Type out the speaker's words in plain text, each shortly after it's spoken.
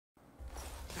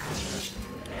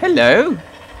Hello?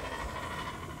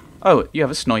 Oh, you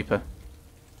have a sniper.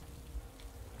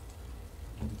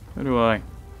 Who do I?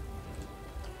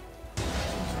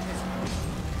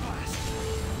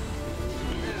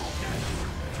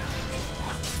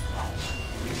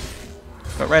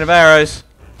 Got rain of arrows.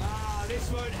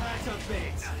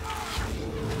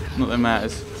 Not that it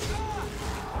matters.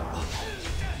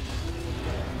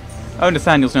 Oh,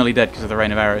 Nathaniel's nearly dead because of the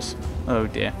rain of arrows. Oh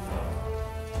dear.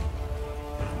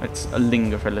 Let's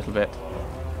linger for a little bit.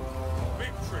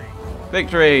 Victory!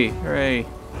 Victory! Hooray!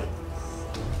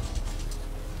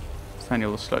 Nathaniel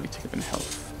will slowly tick up in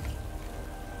health.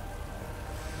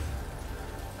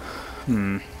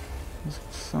 There's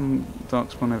some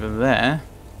Darkspawn over there.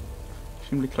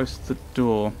 Presumably close to the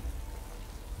door.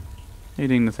 How you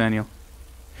doing, Nathaniel?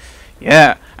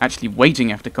 Yeah, actually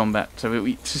waiting after combat, so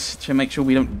we just to make sure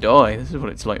we don't die. This is what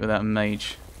it's like without a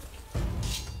mage.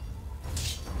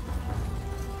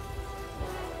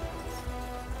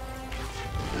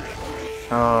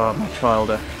 Oh, my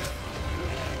childer.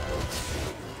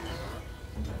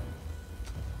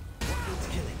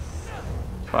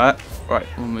 Right,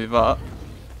 we'll move up.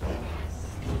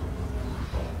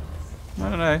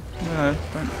 No, don't.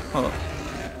 Hold on.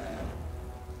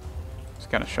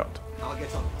 Scan a shot. I'll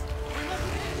get on.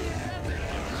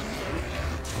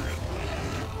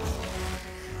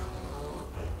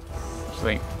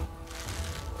 Sweet.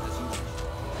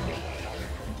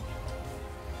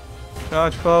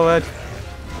 Charge forward.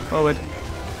 Forward.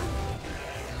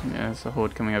 Yeah, there's a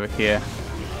horde coming over here.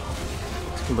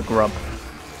 It's called the grub.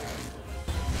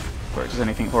 Where it does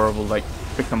anything horrible like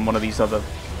become one of these other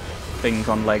things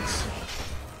on legs.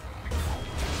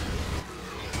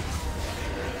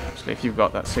 Actually, if you've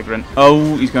got that Sigrun.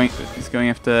 Oh, he's going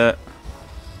after.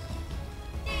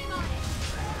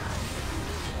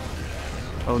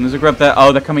 Oh, and there's a grub there.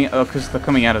 Oh, they're coming. Oh, because they're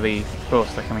coming out of the. Of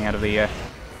course, they're coming out of the. Yeah.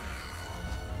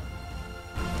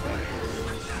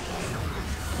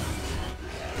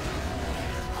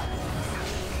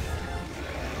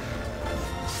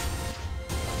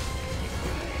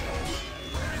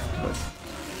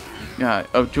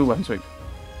 Oh, dual weapon sweep.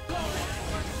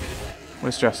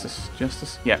 Where's Justice?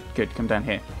 Justice? Yeah, good. Come down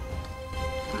here.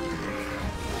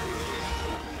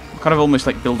 We're kind of almost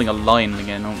like building a line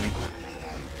again, aren't we?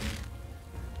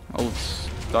 Old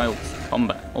style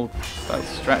combat, old style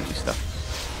strategy stuff.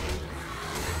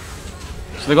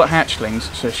 So they've got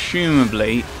hatchlings, so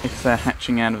assumably if they're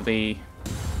hatching out of the...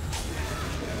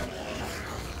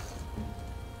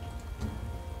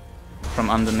 from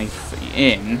underneath the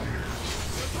inn,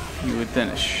 you would then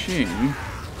assume...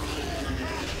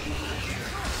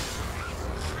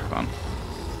 Come on.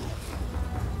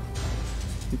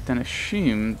 You'd then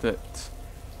assume that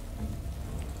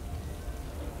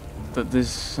there's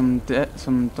some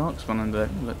Darkspawn under there.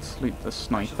 Let's loot the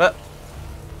sniper.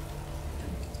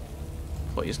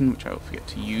 Poison, which I will forget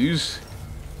to use.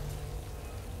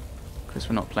 Because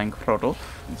we're not playing Krodov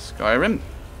in Skyrim.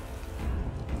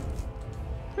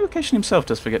 Location himself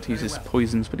does forget to use his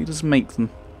poisons, but he does make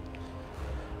them.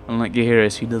 Unlike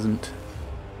Gehiris, he doesn't.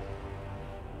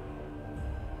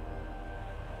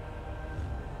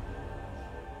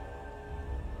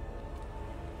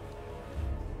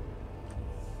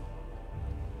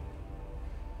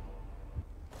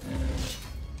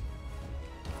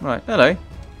 Right, hello.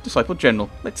 Disciple General.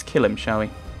 Let's kill him, shall we?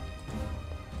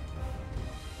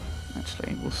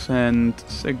 Actually, we'll send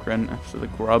Sigrun after the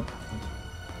grub.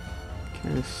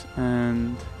 Curious,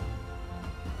 and...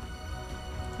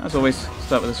 as always,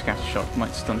 start with a scatter shot.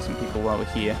 Might stun some people while we're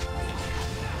here.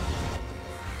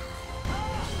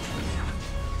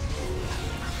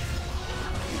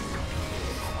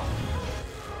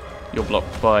 You're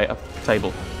blocked by a table.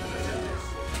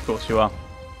 Of course you are.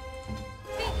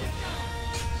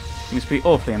 You must be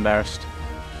awfully embarrassed.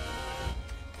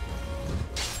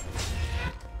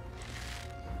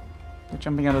 They're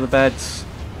jumping out of the beds.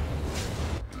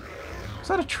 Is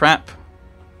that a trap?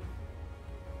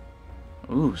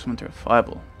 Ooh, someone threw a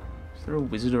fireball. Is there a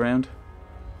wizard around?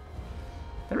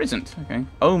 There isn't. Okay.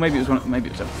 Oh, maybe it was one. Maybe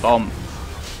it was a bomb.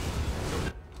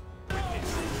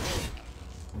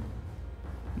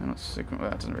 No, not Sigma. Well,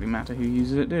 that doesn't really matter who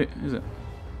uses it, is it?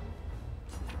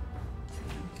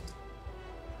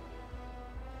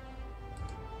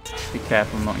 Be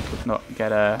careful not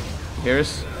get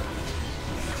Gehiris.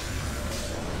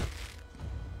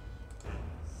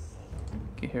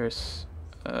 Gehiris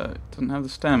doesn't have the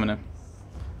stamina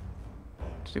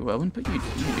to do well, but you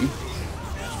do.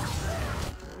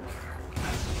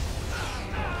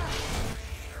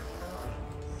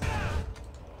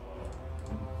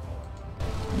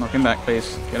 Knock him back,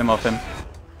 please. Get him off him.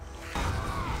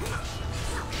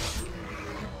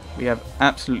 We have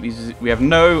absolutely we have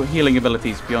no healing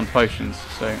abilities beyond potions,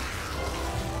 so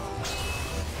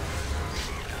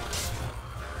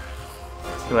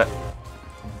kill it.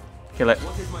 Kill it.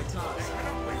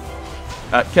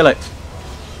 Kill it.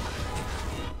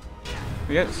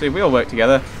 Yeah, see, we all work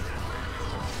together.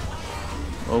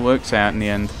 All works out in the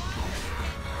end.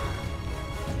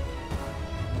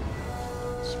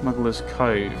 Smuggler's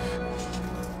Cove.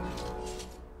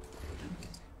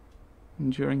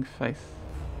 Enduring faith.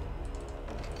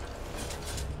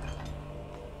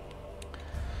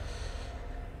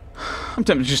 I'm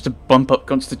tempted just to bump up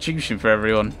Constitution for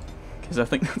everyone, because I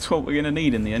think that's what we're going to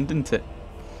need in the end, isn't it?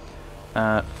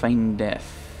 Feign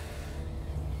death.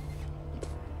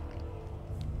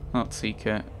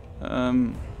 Heartseeker.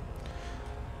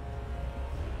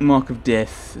 Mark of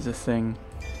Death is a thing.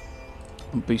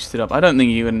 Boost it up. I don't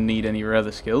think you're going to need any of your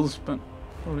other skills, but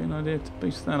probably an idea to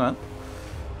boost that up.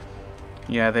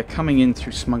 Yeah, they're coming in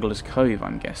through Smuggler's Cove,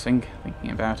 I'm guessing,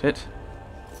 thinking about it.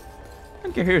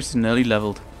 And Gehar's is nearly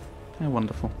levelled. How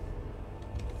wonderful.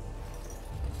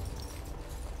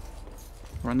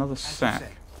 Or another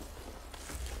sack.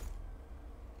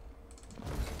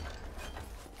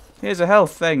 Here's a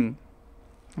health thing.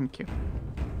 Thank you.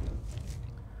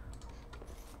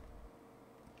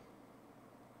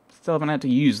 Still haven't had to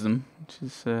use them, which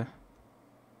is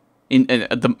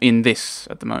in this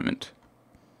at the moment.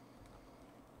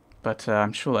 But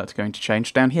I'm sure that's going to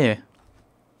change down here.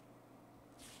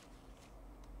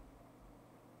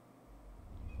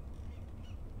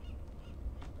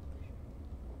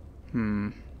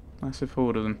 Massive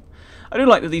horde of them. I do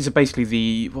like that these are basically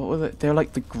the... what were they? They're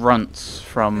like the grunts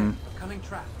from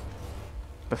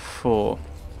before.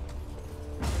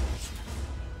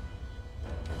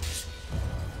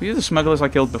 These are the smugglers I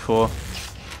killed before.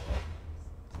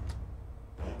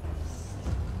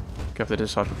 Go for the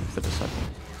disciple, go for the disciple.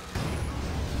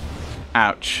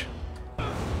 Ouch.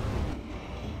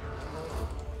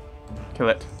 Kill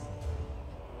it.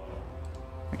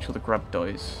 Make sure the grub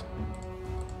dies.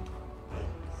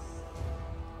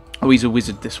 Oh, he's a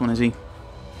wizard, this one, is he?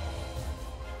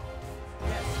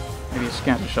 Maybe a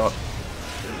scatter shot.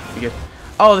 Be good.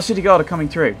 Oh, the city guard are coming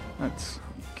through. That's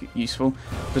useful.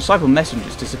 The disciple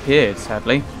messengers disappeared,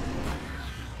 sadly.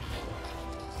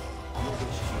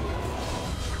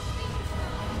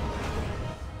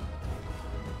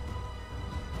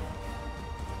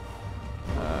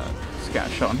 Scatter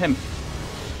shot on him.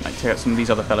 Might take out some of these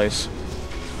other fellows.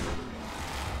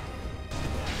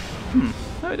 No,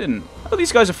 I didn't. Oh,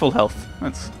 these guys are full health.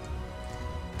 That's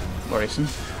worrisome.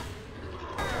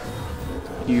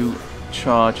 You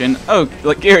charge in. Oh,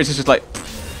 like Geras is just like,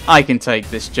 I can take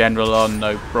this general on,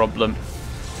 no problem.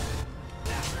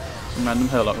 Some random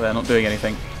hurlock there, not doing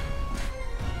anything.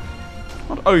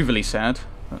 Not overly sad.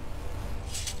 But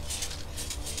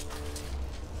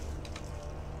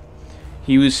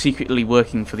he was secretly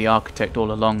working for the architect all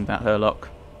along, that hurlock.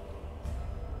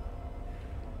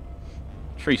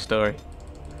 True story.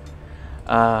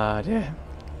 Dear.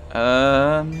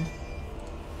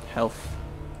 Health.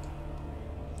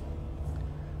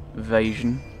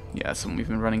 Evasion. Yeah, that's something we've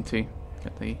been running to.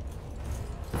 Get the...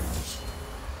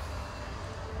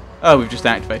 oh, we've just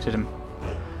activated him.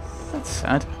 That's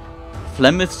sad.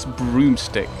 Flemeth's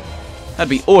Broomstick. That'd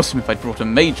be awesome if I'd brought a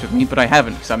mage with me, but I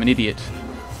haven't because I'm an idiot.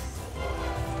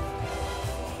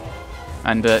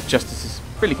 And Justice is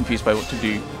really confused by what to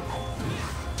do.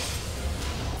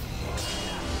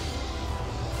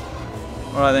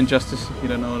 Alright then, Justice, if you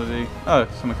don't know what to do. Oh,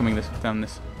 someone coming down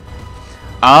this.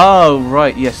 Oh,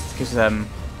 right, yes, because,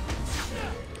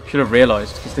 should have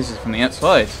realised, because this is from the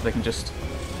outside, so they can just...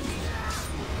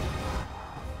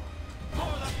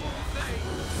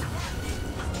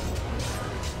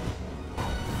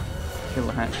 kill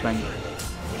the hatchling.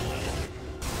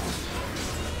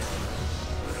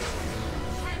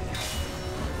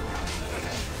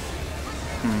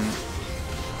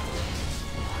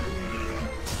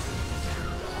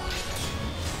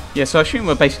 Yeah, so I assume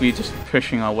we're basically just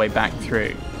pushing our way back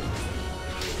through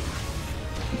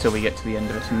until we get to the end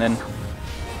of it, and then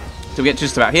so we get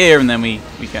just about here, and then we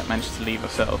get managed to leave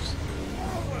ourselves.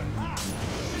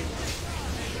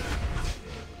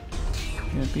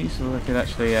 Yeah, beautiful. I could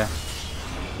actually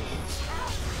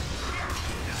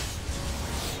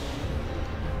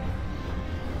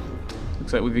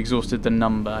looks like we've exhausted the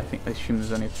number. I think they assume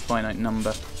there's only a finite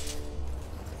number.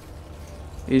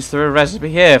 Is there a recipe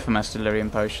here for Master Delirium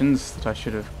potions that I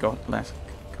should have got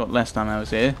last time I was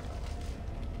here?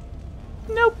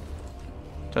 Nope.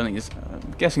 Don't think there's.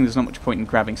 I'm guessing there's not much point in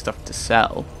grabbing stuff to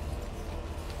sell.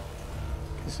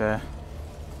 Because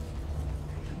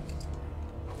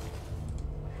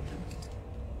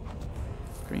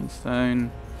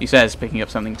Greenstone. He says picking up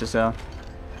something to sell.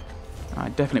 I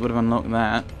definitely would have unlocked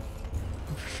that.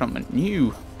 Something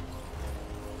new.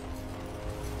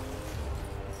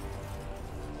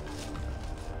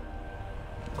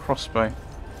 Crossbow.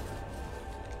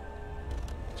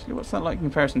 Actually, what's that like in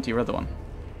comparison to your other one?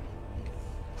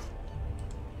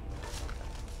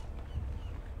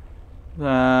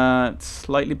 That's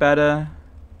slightly better,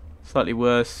 slightly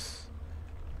worse,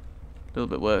 a little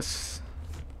bit worse.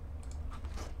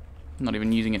 I'm not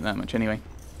even using it that much anyway.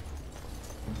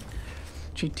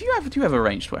 Gee, do you have a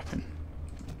ranged weapon?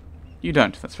 You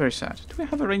don't. That's very sad. Do we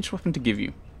have a ranged weapon to give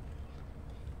you?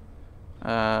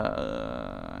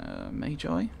 Mage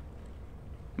Eye?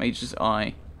 Mage's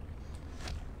Eye.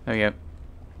 There we go.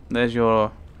 There's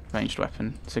your ranged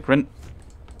weapon. Sigrun,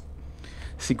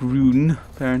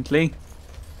 apparently.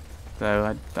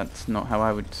 Though that's not how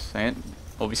I would say it,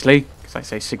 obviously, because I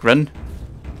say Sigrun.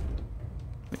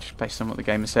 Which, based on what the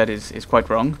game has said, is quite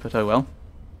wrong, but oh well.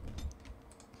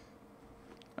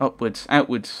 Upwards,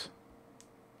 outwards.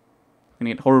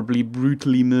 Gonna get horribly,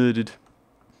 brutally murdered.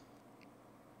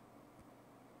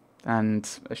 And,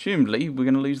 assumedly, we're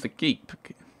gonna lose the keep.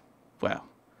 Well,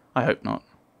 I hope not.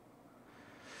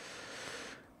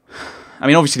 I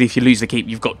mean, obviously, if you lose the keep,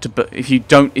 you've got to. If you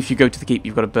go to the keep,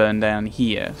 you've got to burn down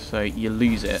here, so you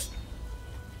lose it.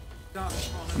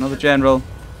 Another general.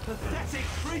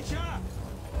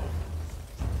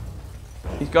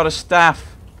 He's got a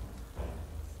staff.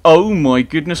 Oh my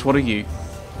goodness, what are you?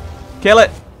 Kill it!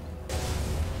 Do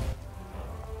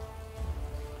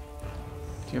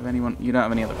you have anyone? You don't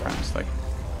have any other friends,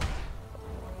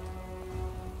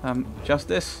 though.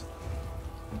 Justice?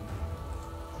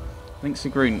 I think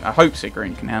Sigrun. I hope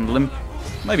Sigrun can handle him.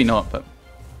 Maybe not, but.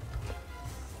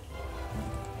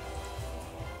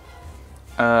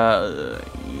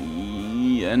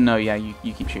 Yeah, no, yeah,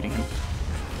 you keep shooting him.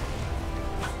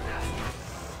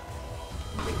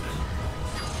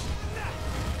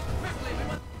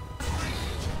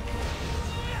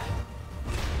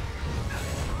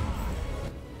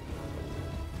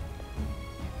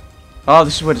 Oh,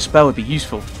 this is where the spell would be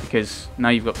useful, because now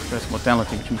you've got first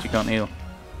mortality, which means you can't heal.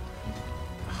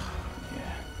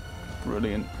 Yeah,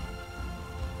 brilliant.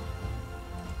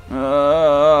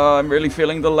 I'm really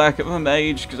feeling the lack of a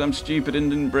mage, because I'm stupid and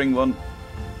didn't bring one.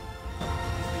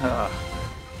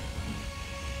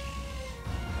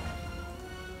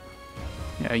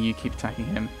 Yeah, you keep attacking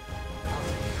him.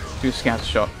 Do a scatter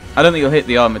shot. I don't think you'll hit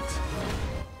the armored.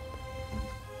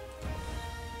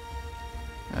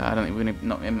 I don't think we're going to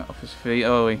knock him off his feet,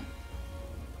 are we?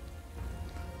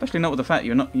 Especially not with the fact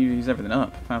you use everything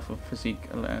up. Powerful physique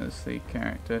allows the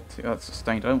character to... Oh, it's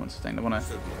sustained. I don't want sustained. I want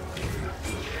to...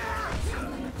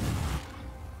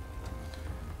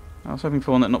 I was hoping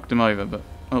for one that knocked him over, but...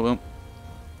 Oh well.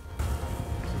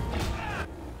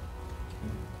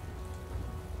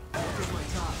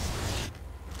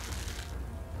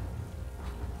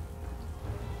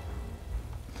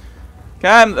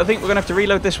 Cam, I think we're going to have to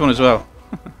reload this one as well.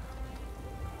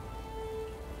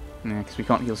 Yeah, because we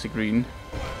can't heal Sigrun.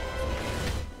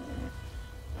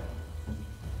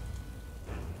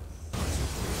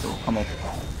 Oh, come on.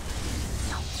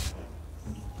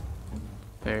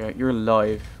 There you go. You're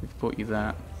alive. We've bought you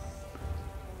that.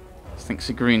 I think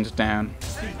Sigrun's down.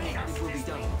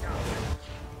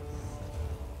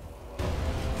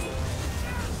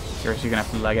 Seriously, you're going to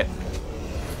have to leg it.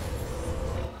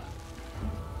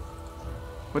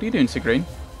 What are you doing, Sigrun?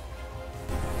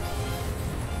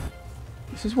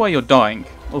 This is why you're dying.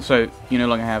 Also, you no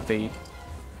longer have the...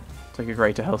 Take a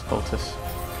greater health poultice.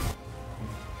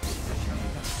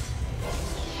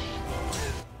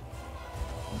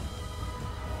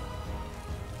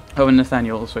 Oh, and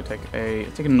Nathaniel also take a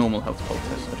normal health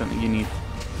poultice. I don't think you need...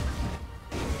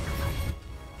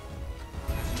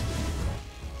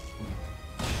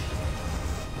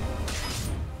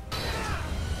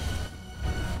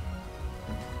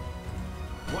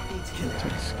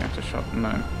 Take a scatter shot.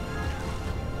 No.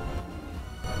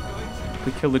 If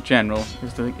we kill the general,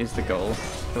 is the goal.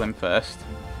 Kill him first.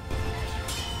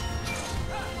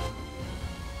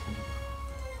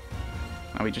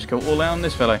 Now we just go all out on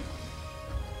this fellow.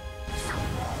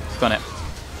 Stun it.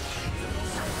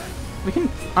 We can.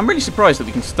 I'm really surprised that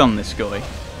we can stun this guy.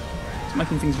 It's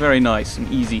making things very nice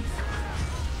and easy.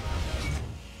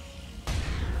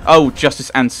 Oh, Justice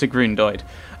and Sigrun died.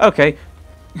 Okay.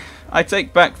 I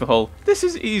take back the whole "this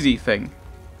is easy" thing.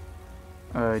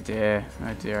 Oh dear,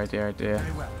 oh dear, oh dear, oh dear.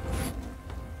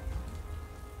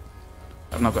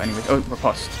 I've not got any... Oh,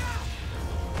 riposte.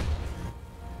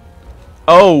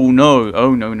 Oh no,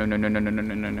 oh no, no, no, no, no, no, no,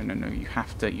 no, no, no, no, no. You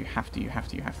have to,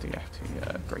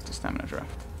 greater stamina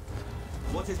draft.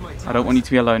 I don't want you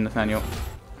to be alone, Nathaniel.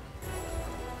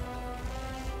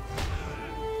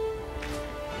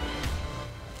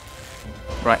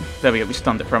 Right, there we go. We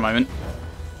stunned it for a moment.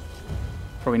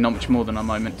 Probably not much more than a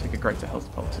moment. Take a greater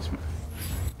health poultice.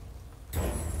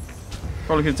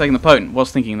 Probably could have taken the potent.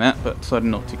 Was thinking that, but decided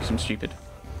not to because I'm stupid.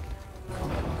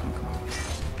 Come on.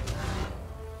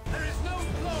 There is no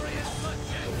glorious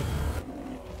bloodshed.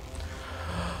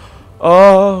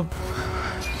 Oh,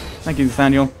 thank you,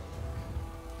 Nathaniel.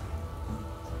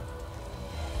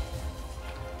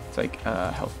 Take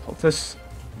health poultice.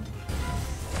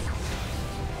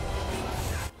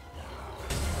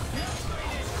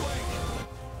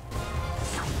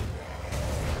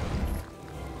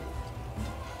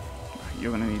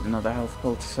 You're going to need another health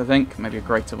poultice, I think. Maybe a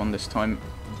greater one this time.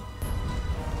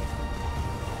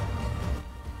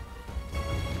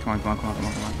 Come on. Come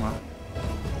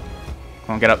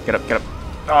on, get up.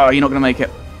 Oh, you're not going to make it.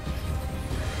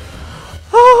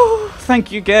 Oh,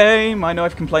 thank you, game. I know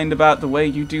I've complained about the way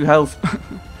you do health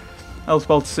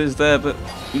poultices there, but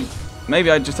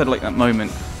maybe I just had like that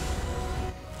moment.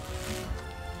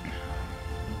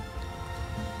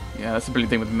 Yeah, that's the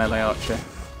brilliant thing with the melee archer.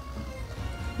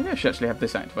 Maybe I should actually have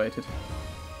this activated.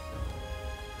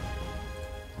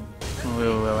 Oh, we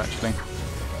will actually.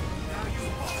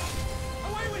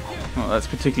 Well, that's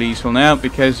particularly useful now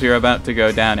because you're about to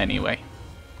go down anyway.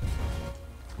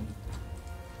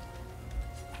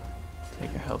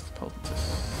 Take a health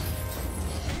poultice.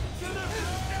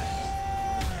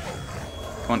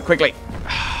 Come on, quickly.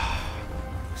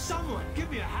 Someone, give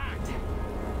me a hand.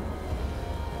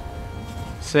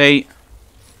 See,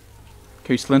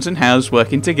 Coastlands and House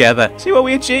working together. See what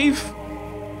we achieve?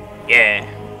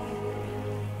 Yeah.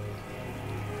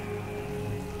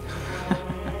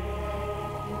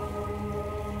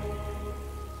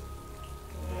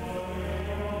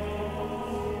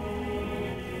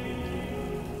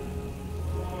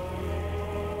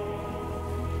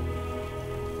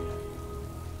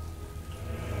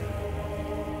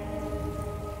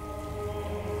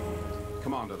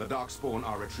 Commander, the Darkspawn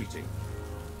are retreating.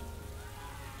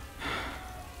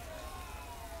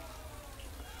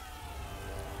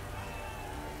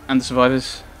 And the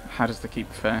survivors? How does the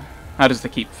keep fare? How does the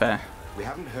keep fare? We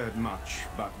haven't heard much,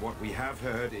 but what we have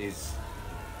heard is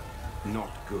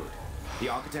not good. The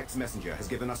Architect's messenger has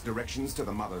given us directions to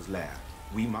the Mother's lair.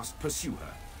 We must pursue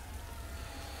her.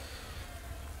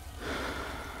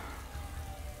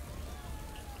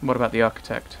 What about the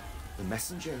Architect? The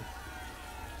messenger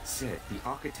said the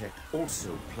Architect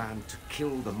also planned to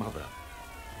kill the Mother.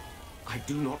 I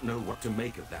do not know what to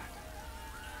make of that.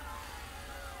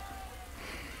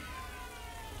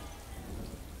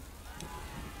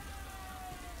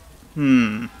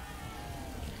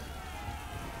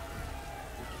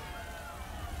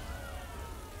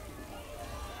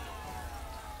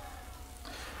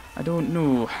 I don't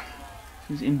know.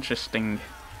 It's interesting.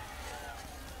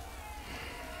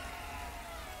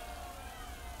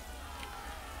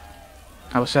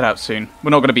 I will set out soon.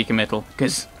 We're not going to be committal,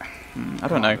 because I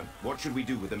don't know. What should we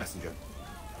do with the messenger?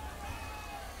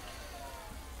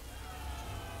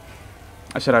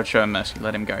 I said I'd show him mercy,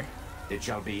 let him go. It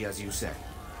shall be as you say.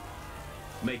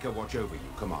 Make her watch over you,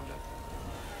 Commander.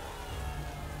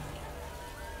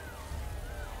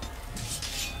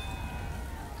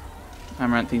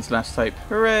 Amaranthine's last hope.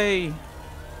 Hooray!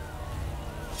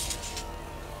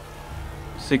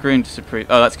 Sigrun disapprove.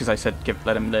 Oh, that's because I said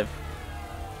let him live.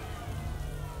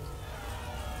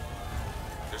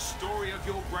 The story of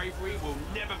your bravery will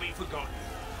never be forgotten.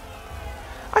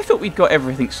 I thought we'd got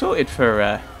everything sorted for.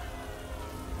 I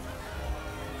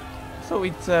thought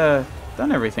we'd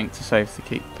done everything to save the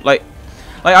keep. Like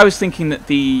I was thinking that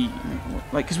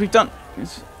because we've done.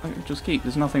 Just keep.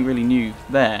 There's nothing really new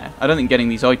there. I don't think getting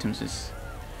these items is.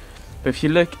 But if you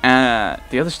look at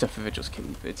the other stuff of Vigil's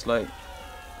Keep, it's like.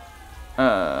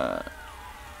 Oh,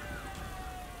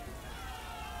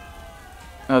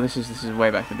 this is way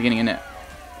back at the beginning, isn't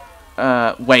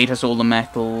it? Wade has all the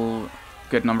metal.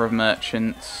 Good number of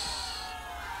merchants.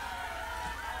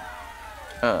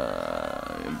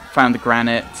 Found the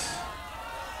granite.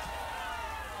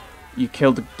 You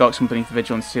killed the Darkspawn beneath the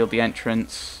Vigil and sealed the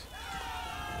entrance.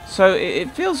 So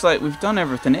it feels like we've done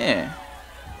everything here.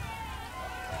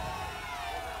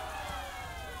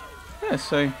 Yeah,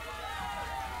 so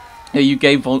yeah, we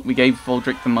gave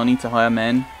Voldrick the money to hire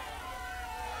men.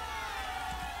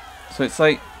 So it's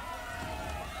like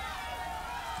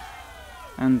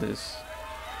Anders.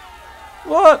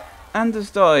 What?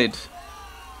 Anders died.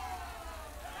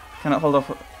 Cannot hold off.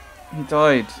 He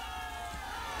died.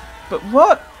 But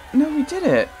what? No, we did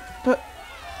it. But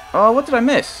oh, what did I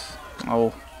miss?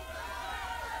 Oh.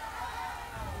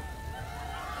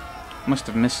 must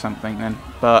have missed something then,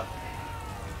 but...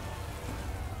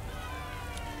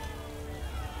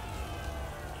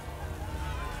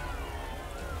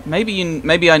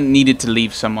 Maybe I needed to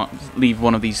leave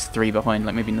one of these three behind,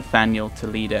 like maybe Nathaniel to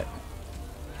lead it.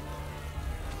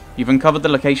 You've uncovered the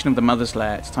location of the Mother's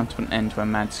lair. It's time to put an end to her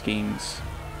mad schemes.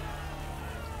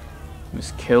 You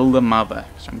must kill the Mother.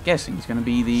 So I'm guessing he's going to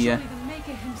be the... Surely the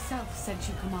Maker himself sent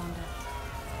you, Commander.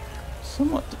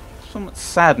 somewhat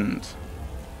saddened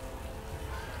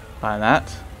by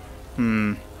that.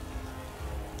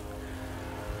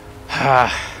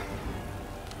 Thought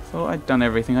I'd done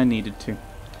everything I needed to.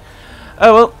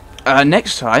 Oh well,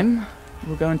 next time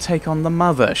we'll go and take on the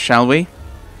Mother, shall we?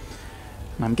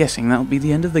 And I'm guessing that'll be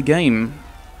the end of the game.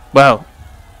 Well,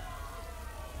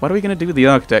 what are we going to do with the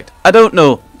Architect? I don't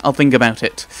know. I'll think about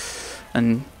it.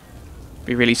 And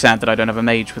be really sad that I don't have a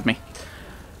mage with me.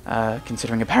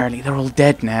 Considering apparently they're all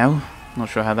dead now. Not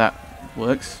sure how that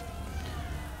works.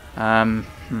 I'll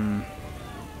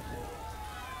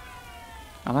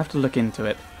have to look into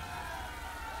it.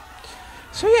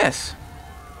 So yes.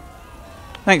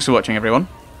 Thanks for watching, everyone.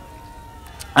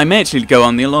 I may actually go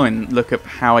on the line and look at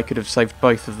how I could have saved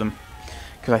both of them.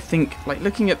 Because I think, like,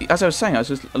 looking at the... As I was saying, I was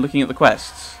just looking at the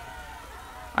quests.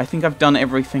 I think I've done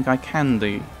everything I can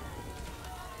do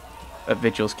at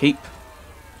Vigil's Keep.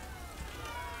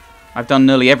 I've done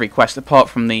nearly every quest apart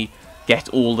from the get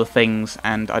all the things,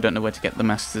 and I don't know where to get the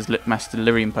Master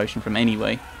Delirium Potion from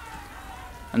anyway.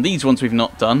 And these ones we've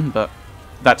not done, but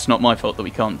that's not my fault that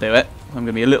we can't do it. I'm going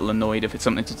to be a little annoyed if it's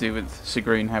something to do with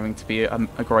Sigrun having to be a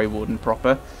Grey Warden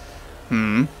proper.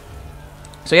 So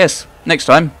yes, next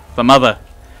time, the Mother,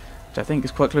 which I think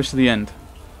is quite close to the end.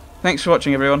 Thanks for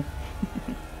watching, everyone.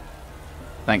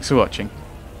 Thanks for watching.